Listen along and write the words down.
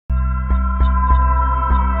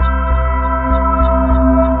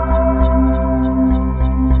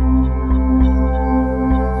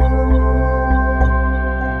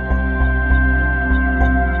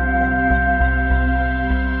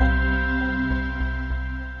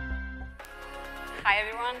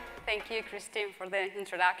everyone. Thank you, Christine, for the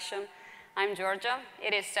introduction. I'm Giorgia.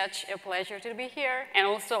 It is such a pleasure to be here, and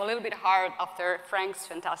also a little bit hard after Frank's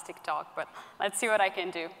fantastic talk, but let's see what I can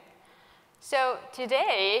do. So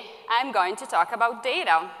today, I'm going to talk about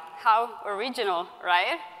data. How original,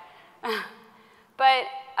 right? But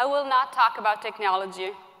I will not talk about technology.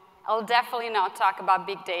 I'll definitely not talk about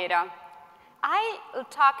big data. I will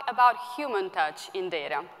talk about human touch in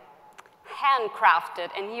data. Handcrafted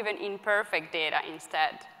and even imperfect data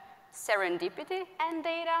instead. Serendipity and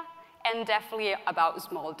data, and definitely about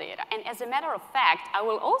small data. And as a matter of fact, I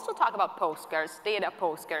will also talk about postcards, data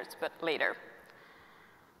postcards, but later.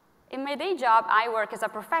 In my day job, I work as a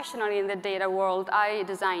professional in the data world. I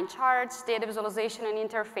design charts, data visualization, and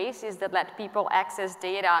interfaces that let people access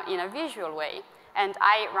data in a visual way. And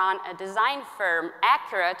I run a design firm,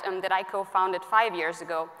 Accurate, that I co-founded 5 years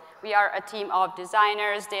ago. We are a team of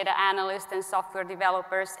designers, data analysts, and software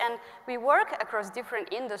developers, and we work across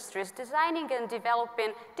different industries, designing and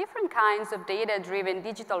developing different kinds of data-driven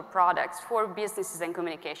digital products for businesses and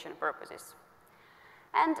communication purposes.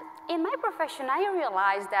 And in my profession, I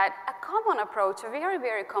realized that a common approach, a very,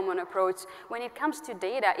 very common approach when it comes to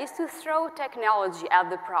data is to throw technology at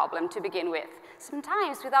the problem to begin with,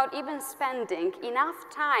 sometimes without even spending enough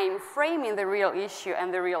time framing the real issue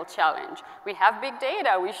and the real challenge. We have big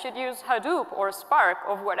data, we should use Hadoop or Spark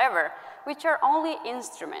or whatever, which are only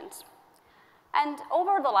instruments. And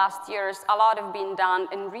over the last years, a lot have been done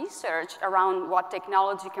in research around what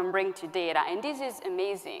technology can bring to data, and this is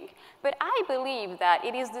amazing. But I believe that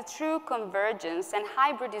it is the true convergence and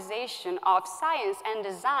hybridization of science and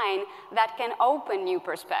design that can open new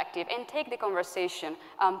perspective and take the conversation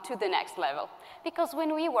to the next level. Because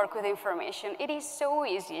when we work with information, it is so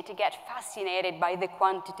easy to get fascinated by the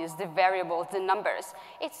quantities, the variables, the numbers.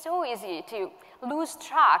 It's so easy to lose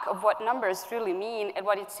track of what numbers really mean and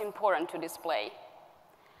what it's important to display.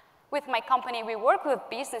 With my company, we work with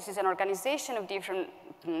businesses and organizations of different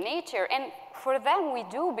nature, and for them, we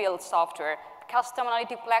do build software, custom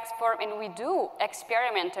analytic platform, and we do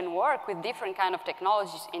experiment and work with different kind of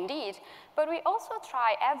technologies indeed, but we also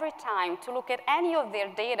try every time to look at any of their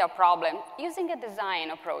data problem using a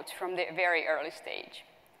design approach from the very early stage.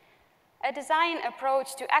 A design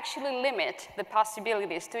approach to actually limit the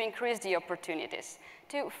possibilities, to increase the opportunities,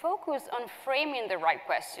 to focus on framing the right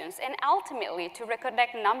questions, and ultimately to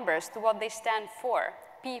reconnect numbers to what they stand for,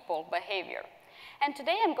 people, behavior. And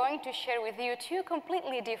today I'm going to share with you two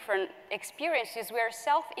completely different experiences where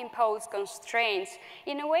self-imposed constraints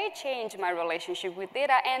in a way change my relationship with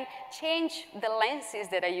data and change the lenses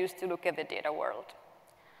that I use to look at the data world.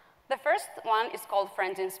 The first one is called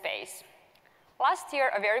Friends in Space. Last year,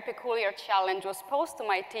 a very peculiar challenge was posed to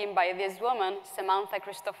my team by this woman, Samantha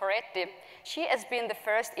Cristoforetti. She has been the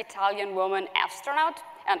first Italian woman astronaut,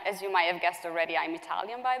 and as you might have guessed already, I'm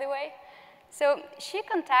Italian, by the way. So she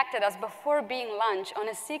contacted us before being launched on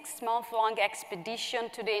a 6-month-long expedition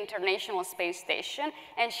to the International Space Station,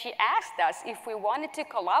 and she asked us if we wanted to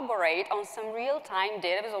collaborate on some real-time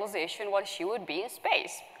data visualization while she would be in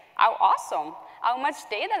space. How awesome! How much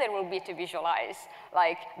data there will be to visualize,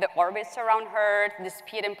 like the orbits around her, the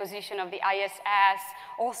speed and position of the ISS,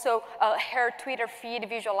 also her Twitter feed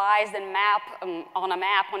visualized and on a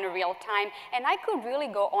map on a real time. And I could really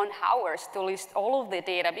go on hours to list all of the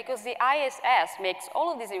data because the ISS makes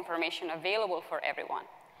all of this information available for everyone.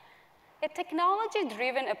 A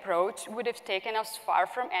technology-driven approach would have taken us far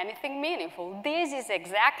from anything meaningful. This is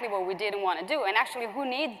exactly what we didn't want to do, and actually, who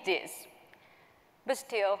needs this? But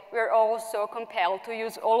still, we're also compelled to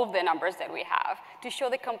use all of the numbers that we have to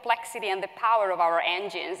show the complexity and the power of our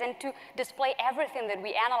engines and to display everything that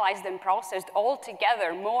we analyzed and processed all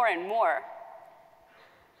together more and more.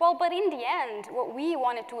 Well, but in the end, what we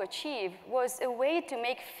wanted to achieve was a way to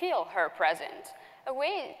make feel her present, a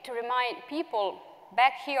way to remind people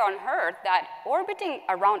back here on Earth that orbiting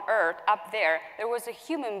around Earth up there was a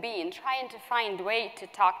human being trying to find a way to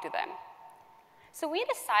talk to them. So we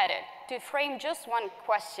decided to frame just one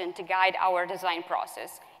question to guide our design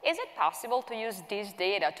process. Is it possible to use this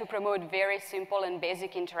data to promote very simple and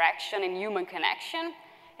basic interaction and human connection?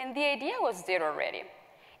 And the idea was there already.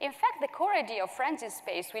 In fact, the core idea of Friends in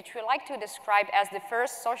Space, which we like to describe as the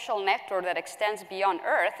first social network that extends beyond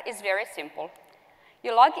Earth, is very simple.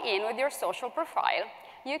 You log in with your social profile.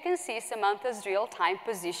 You can see Samantha's real-time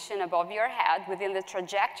position above your head within the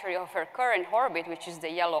trajectory of her current orbit, which is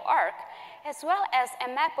the yellow arc, as well as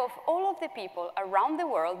a map of all of the people around the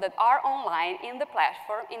world that are online in the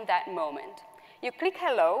platform in that moment. You click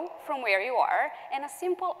hello from where you are, and a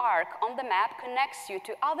simple arc on the map connects you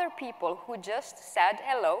to other people who just said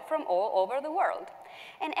hello from all over the world.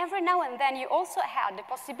 And every now and then, you also had the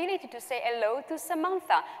possibility to say hello to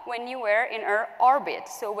Samantha when you were in her orbit,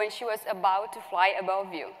 so when she was about to fly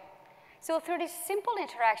above you. So through this simple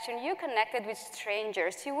interaction, you connected with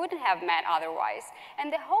strangers you wouldn't have met otherwise.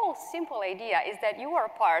 And the whole simple idea is that you are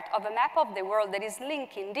part of a map of the world that is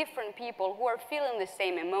linking different people who are feeling the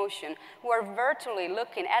same emotion, who are virtually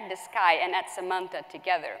looking at the sky and at Samantha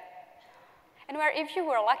together. And where, if you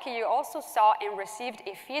were lucky, you also saw and received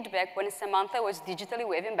a feedback when Samantha was digitally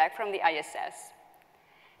waving back from the ISS.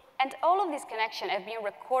 And all of these connections have been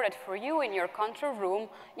recorded for you in your control room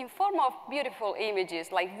in form of beautiful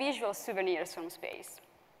images like visual souvenirs from space.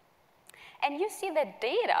 And you see that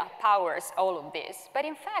data powers all of this, but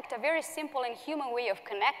in fact, a very simple and human way of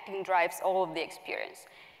connecting drives all of the experience.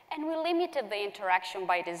 And we limited the interaction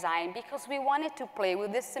by design because we wanted to play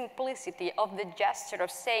with the simplicity of the gesture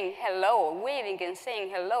of saying hello, waving and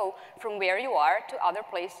saying hello from where you are to other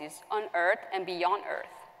places on Earth and beyond Earth.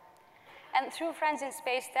 And through Friends in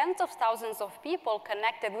Space, tens of thousands of people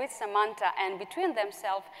connected with Samantha and between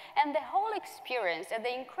themselves, and the whole experience and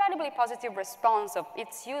the incredibly positive response of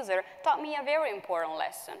its user taught me a very important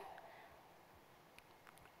lesson.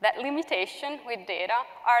 That limitation with data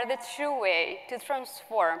are the true way to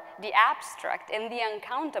transform the abstract and the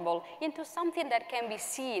uncountable into something that can be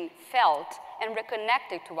seen, felt, and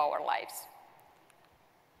reconnected to our lives.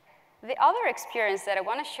 The other experience that I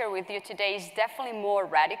want to share with you today is definitely more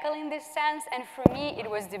radical in this sense, and for me, it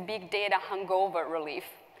was the big data hangover relief.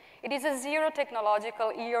 It is a zero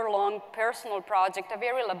technological, year-long personal project, a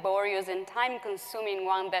very laborious and time-consuming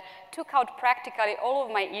one that took out practically all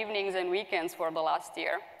of my evenings and weekends for the last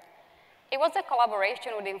year. It was a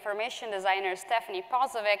collaboration with information designer Stephanie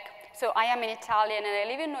Pozovic. So I am an Italian and I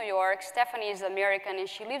live in New York. Stephanie is American and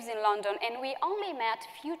she lives in London, and we only met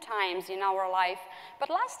a few times in our life. But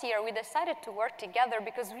last year we decided to work together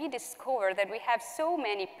because we discovered that we have so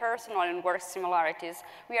many personal and work similarities.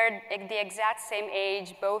 We are at the exact same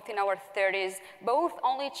age, both in our 30s, both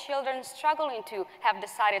only children struggling to have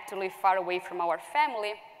decided to live far away from our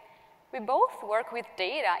family. We both work with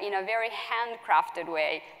data in a very handcrafted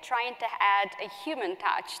way, trying to add a human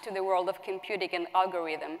touch to the world of computing and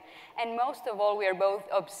algorithm. And most of all, we are both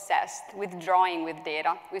obsessed with drawing with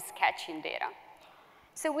data, with sketching data.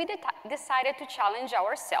 So we decided to challenge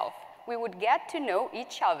ourselves. We would get to know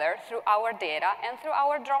each other through our data and through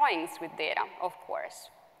our drawings with data, of course.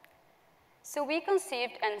 So we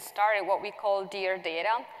conceived and started what we call Dear Data,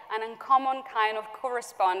 an uncommon kind of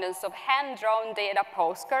correspondence of hand-drawn data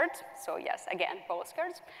postcards, so yes, again,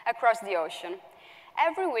 postcards, across the ocean.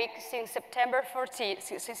 Every week since September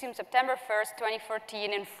 1st,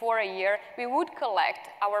 2014, and for a year, we would collect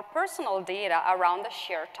our personal data around a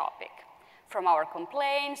shared topic. From our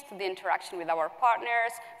complaints to the interaction with our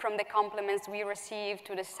partners, from the compliments we receive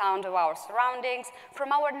to the sound of our surroundings,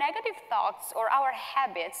 from our negative thoughts or our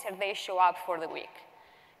habits as they show up for the week.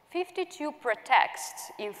 52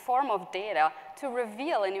 pretexts in form of data to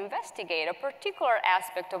reveal and investigate a particular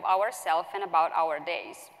aspect of ourselves and about our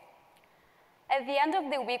days. At the end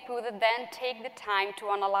of the week, we would then take the time to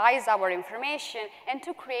analyze our information and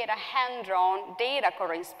to create a hand-drawn data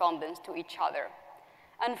correspondence to each other.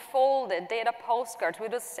 Unfolded data postcards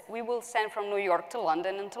we will send from New York to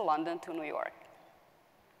London and to London to New York.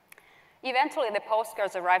 Eventually, the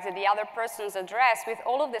postcards arrived at the other person's address with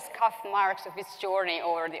all of the scuff marks of his journey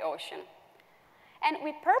over the ocean. And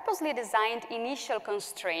we purposely designed initial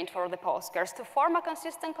constraint for the postcards to form a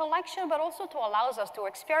consistent collection, but also to allow us to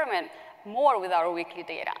experiment more with our weekly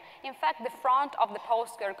data. In fact, the front of the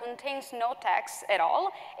postcard contains no text at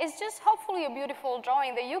all. It's just hopefully a beautiful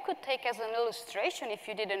drawing that you could take as an illustration if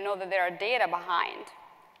you didn't know that there are data behind.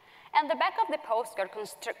 And the back of the postcard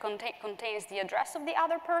contains the address of the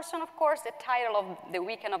other person, of course, the title of the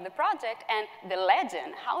weekend of the project, and the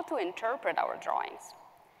legend, how to interpret our drawings.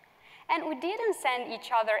 And we didn't send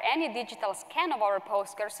each other any digital scan of our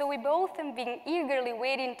postcard, so we both have been eagerly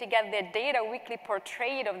waiting to get the data weekly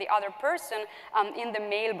portrait of the other person in the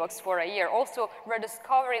mailbox for a year. Also,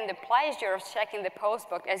 rediscovering the pleasure of checking the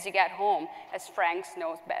postbox as you get home, as Frank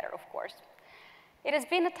knows better, of course. It has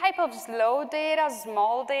been a type of slow data,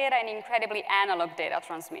 small data, and incredibly analog data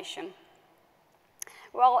transmission.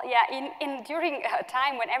 Well, yeah, during a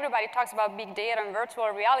time when everybody talks about big data and virtual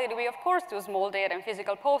reality, we of course do small data and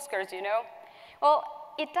physical postcards, you know. Well,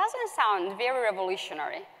 it doesn't sound very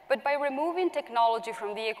revolutionary, but by removing technology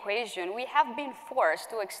from the equation, we have been forced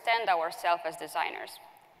to extend ourselves as designers.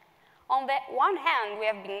 On the one hand, we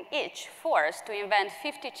have been each forced to invent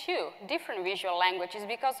 52 different visual languages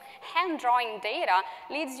because hand-drawing data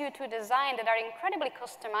leads you to design that are incredibly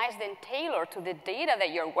customized and tailored to the data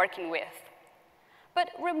that you're working with. But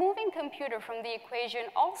removing computer from the equation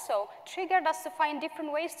also triggered us to find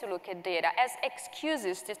different ways to look at data as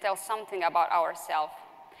excuses to tell something about ourselves.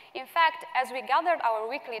 In fact, as we gathered our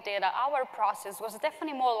weekly data, our process was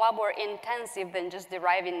definitely more labor-intensive than just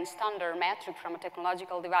deriving standard metric from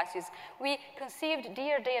technological devices. We conceived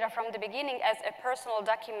Dear Data from the beginning as a personal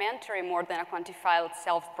documentary more than a quantified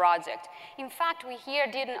self-project. In fact, we here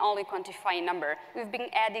didn't only quantify number. We've been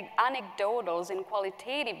adding anecdotals and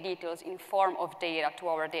qualitative details in form of data to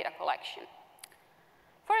our data collection.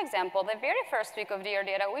 For example, the very first week of Dear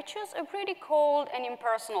Data, we chose a pretty cold and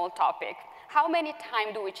impersonal topic. How many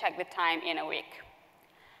times do we check the time in a week?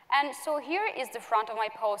 And so here is the front of my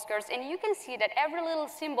postcards, and you can see that every little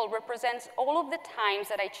symbol represents all of the times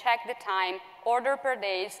that I check the time, order per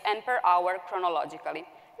days and per hour chronologically.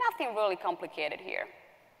 Nothing really complicated here.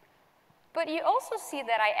 But you also see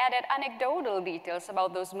that I added anecdotal details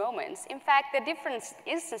about those moments. In fact, the different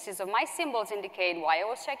instances of my symbols indicate why I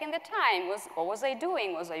was checking the time. What was I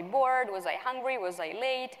doing? Was I bored? Was I hungry? Was I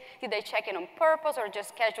late? Did I check it on purpose or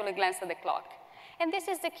just casually glance at the clock? And this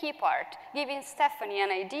is the key part, giving Stephanie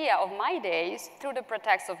an idea of my days through the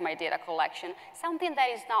pretext of my data collection, something that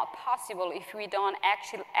is not possible if we don't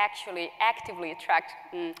actually actively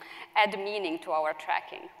add meaning to our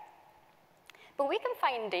tracking. But we can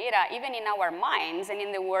find data even in our minds and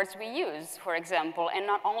in the words we use, for example, and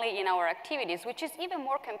not only in our activities, which is even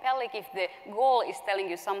more compelling if the goal is telling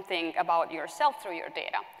you something about yourself through your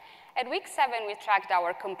data. At week 7, we tracked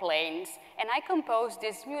our complaints, and I composed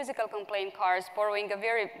these musical complaint cards, borrowing a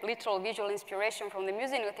very literal visual inspiration from the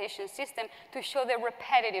music notation system to show the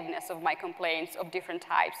repetitiveness of my complaints of different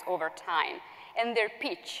types over time, and their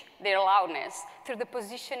pitch, their loudness, through the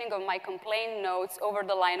positioning of my complaint notes over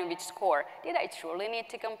the line of each score. Did I truly need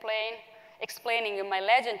to complain? Explaining in my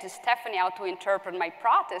legend to Stephanie how to interpret my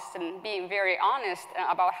protest and being very honest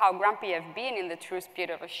about how grumpy I've been in the true spirit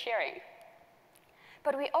of sharing.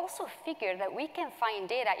 But we also figured that we can find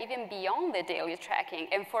data even beyond the daily tracking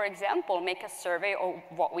and, for example, make a survey of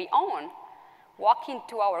what we own. Walk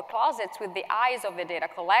into our closets with the eyes of the data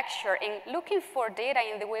collector and looking for data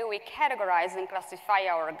in the way we categorize and classify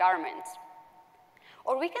our garments.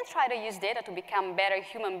 Or we can try to use data to become better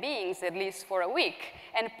human beings, at least for a week,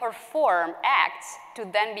 and perform acts to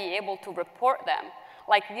then be able to report them.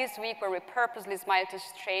 Like this week where we purposely smiled to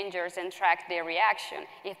strangers and tracked their reaction,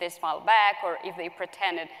 if they smiled back or if they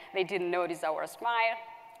pretended they didn't notice our smile.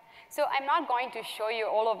 So I'm not going to show you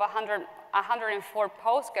all of 104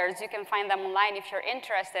 postcards. You can find them online if you're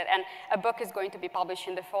interested, and a book is going to be published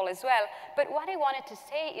in the fall as well. But what I wanted to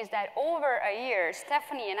say is that over a year,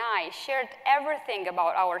 Stephanie and I shared everything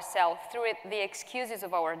about ourselves through the excuses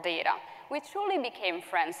of our data. We truly became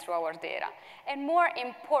friends through our data. And more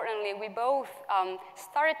importantly, we both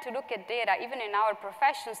started to look at data, even in our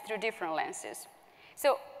professions, through different lenses.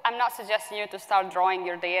 So I'm not suggesting you to start drawing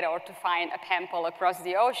your data or to find a temple across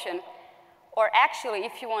the ocean. Or actually,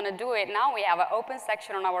 if you want to do it, now we have an open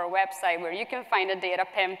section on our website where you can find a data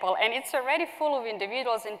temple, and it's already full of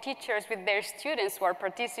individuals and teachers with their students who are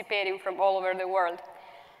participating from all over the world.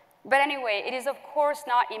 But anyway, it is of course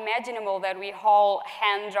not imaginable that we all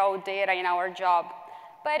hand-draw data in our job.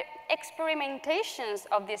 But experimentations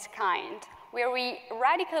of this kind, where we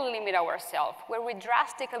radically limit ourselves, where we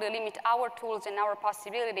drastically limit our tools and our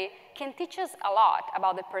possibility, can teach us a lot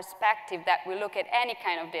about the perspective that we look at any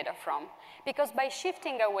kind of data from. Because by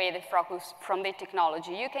shifting away the focus from the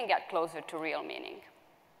technology, you can get closer to real meaning.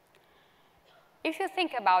 If you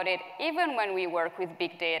think about it, even when we work with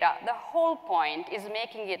big data, the whole point is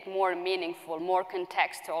making it more meaningful, more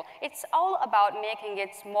contextual. It's all about making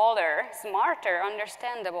it smaller, smarter,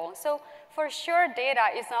 understandable. So for sure, data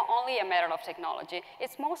is not only a matter of technology.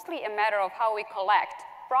 It's mostly a matter of how we collect,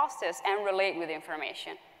 process, and relate with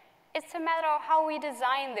information. It's a matter of how we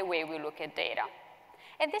design the way we look at data.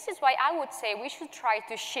 And this is why I would say we should try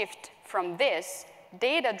to shift from this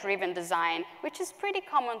data-driven design, which is pretty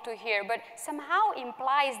common to hear, but somehow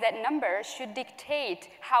implies that numbers should dictate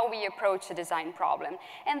how we approach a design problem,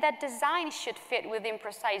 and that design should fit within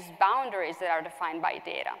precise boundaries that are defined by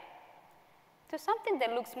data. To something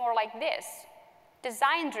that looks more like this,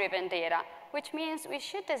 design-driven data, which means we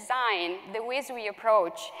should design the ways we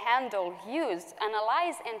approach, handle, use,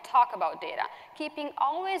 analyze, and talk about data, keeping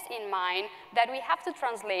always in mind that we have to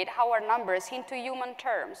translate our numbers into human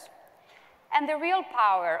terms. And the real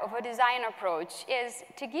power of a design approach is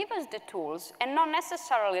to give us the tools, and not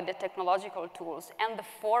necessarily the technological tools and the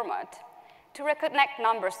format, to reconnect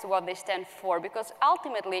numbers to what they stand for, because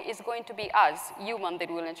ultimately it's going to be us, human, that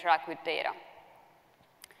will interact with data.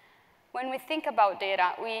 When we think about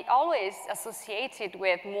data, we always associate it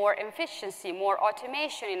with more efficiency, more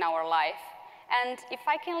automation in our life. And if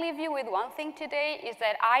I can leave you with one thing today, is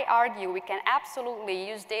that I argue we can absolutely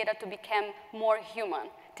use data to become more human,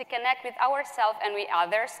 to connect with ourselves and with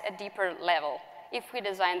others at a deeper level, if we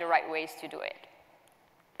design the right ways to do it.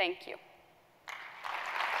 Thank you.